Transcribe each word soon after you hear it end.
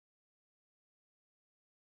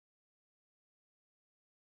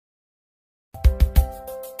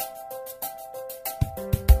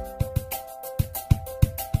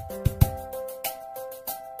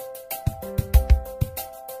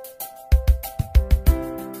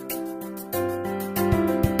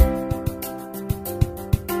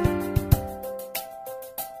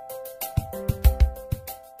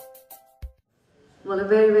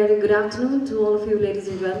good afternoon to all of you, ladies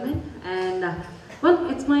and gentlemen. And well,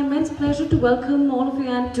 it's my immense pleasure to welcome all of you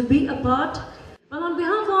and to be a part. Well, on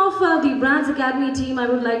behalf of the Brands Academy team, I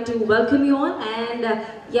would like to welcome you all, and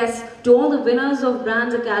yes, to all the winners of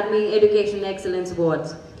Brands Academy Education Excellence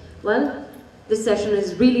Awards. Well, this session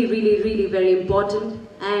is really very important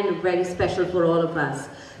and very special for all of us.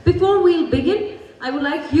 Before we begin, I would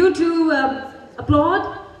like you to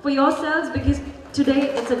applaud for yourselves, because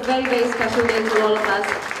today it's a very special day for all of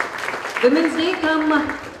us. Women's Day,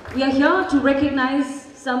 we are here to recognize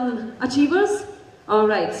some achievers.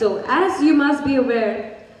 Alright, so as you must be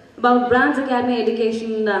aware about Brands Academy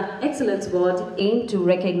Education Excellence Award, aim to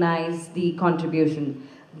recognize the contribution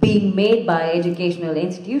being made by educational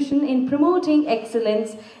institution in promoting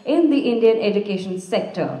excellence in the Indian education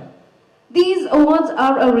sector. These awards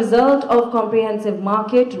are a result of comprehensive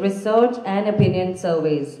market research and opinion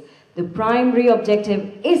surveys. The primary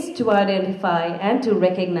objective is to identify and to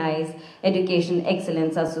recognize education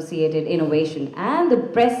excellence associated innovation and the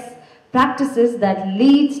best practices that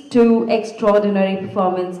leads to extraordinary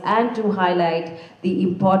performance and to highlight the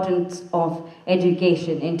importance of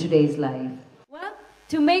education in today's life. Well,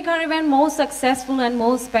 to make our event more successful and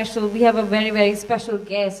more special, we have a very special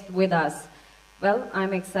guest with us. Well,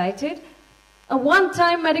 I'm excited. A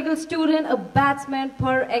one-time medical student, a batsman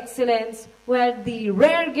par excellence, who had the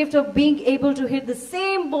rare gift of being able to hit the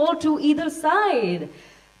same ball to either side.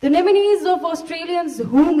 The nominees of Australians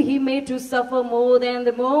whom he made to suffer more than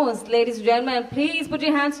the most. Ladies and gentlemen, please put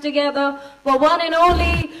your hands together for one and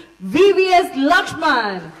only VVS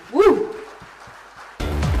Lakshman. Woo!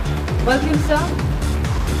 Welcome, sir.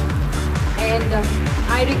 And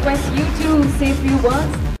I request you to say a few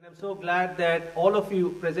words. I'm so glad that all of you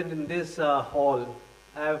present in this hall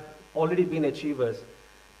have already been achievers.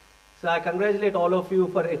 So I congratulate all of you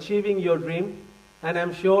for achieving your dream, and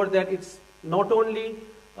I'm sure that it's not only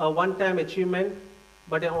a one-time achievement,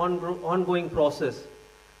 but an ongoing process.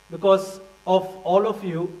 Because of all of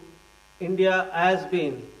you, India has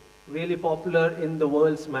been really popular in the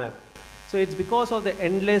world's map. So it's because of the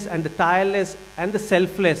endless and the tireless and the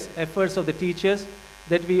selfless efforts of the teachers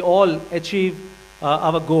that we all achieve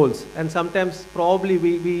our goals. And sometimes probably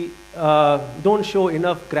we don't show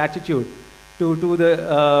enough gratitude to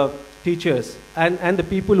the teachers and the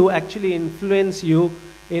people who actually influence you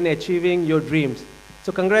in achieving your dreams.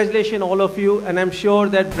 So congratulations all of you, and I'm sure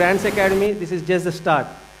that Brands Academy, this is just the start.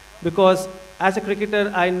 Because as a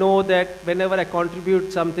cricketer, I know that whenever I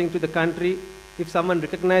contribute something to the country, if someone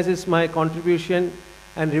recognizes my contribution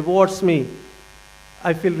and rewards me,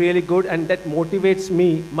 I feel really good, and that motivates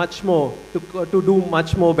me much more to do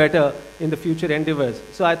much more better in the future endeavors.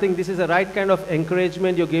 So I think this is the right kind of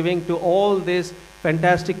encouragement you're giving to all these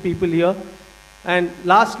fantastic people here. And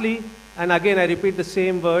lastly, and again I repeat the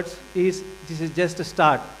same words, this is just a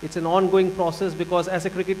start. It's an ongoing process, because as a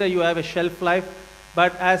cricketer you have a shelf life,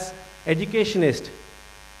 but as educationist,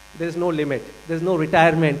 there's no limit. There's no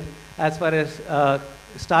retirement as far as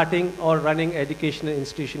starting or running educational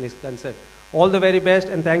institution is concerned. All the very best,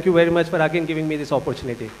 and thank you very much for again giving me this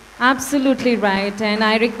opportunity. Absolutely right, and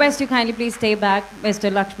I request you kindly please stay back,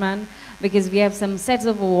 Mr. Lakshman, because we have some sets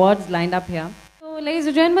of awards lined up here. So, ladies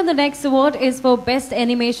and gentlemen, the next award is for Best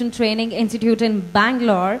Animation Training Institute in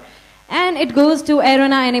Bangalore, and it goes to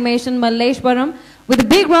Arena Animation Malleswaram. With a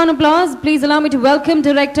big round of applause, please allow me to welcome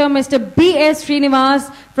Director Mr. B.S.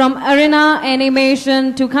 Srinivas from Arena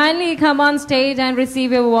Animation to kindly come on stage and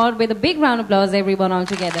receive your award. With a big round of applause, everyone all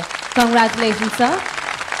together. Congratulations, sir.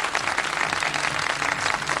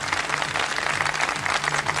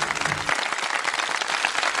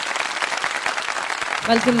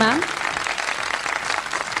 Welcome, ma'am.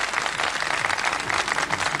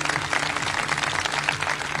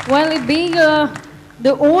 Well, it being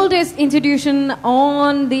the oldest institution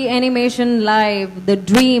on the animation live, the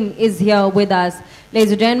dream is here with us.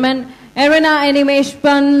 Ladies and gentlemen, Arena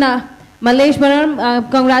Animation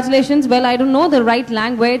Malleswaram, congratulations. Well, I don't know the right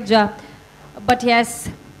language, but yes,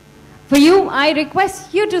 for you, I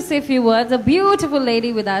request you to say a few words. A beautiful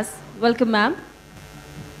lady with us. Welcome, ma'am.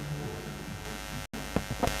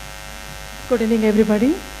 Good evening,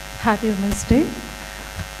 everybody. Happy Women's Day.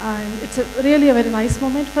 And it's really a very nice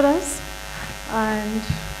moment for us. And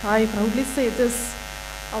I proudly say this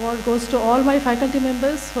award goes to all my faculty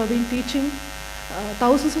members who have been teaching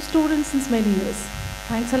thousands of students since many years.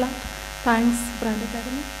 Thanks a lot. Thanks, Brand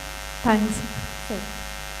Academy. Thanks. So,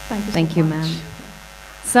 thank you so much. Thank you, ma'am.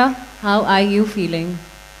 Sir, how are you feeling?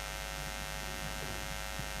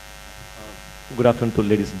 Good afternoon to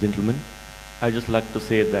ladies and gentlemen. I just like to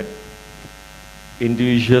say that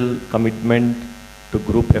individual commitment to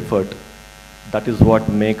group effort, that is what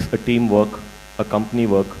makes a team work, a company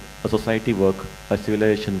work, a society work, a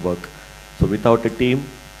civilization work. So without a team,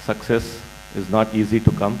 success is not easy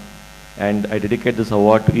to come. And I dedicate this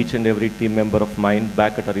award to each and every team member of mine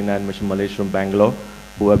back at Arena Animation Malleswaram, Bangalore,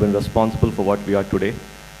 who have been responsible for what we are today.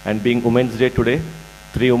 And being Women's Day today,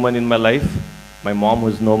 3 women in my life, my mom who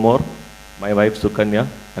is no more, my wife Sukanya,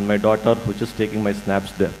 and my daughter who is just taking my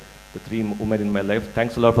snaps there. The 3 women in my life.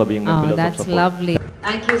 Thanks a lot for being my pillars of support. That's lovely.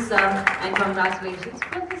 Thank you, sir, and congratulations.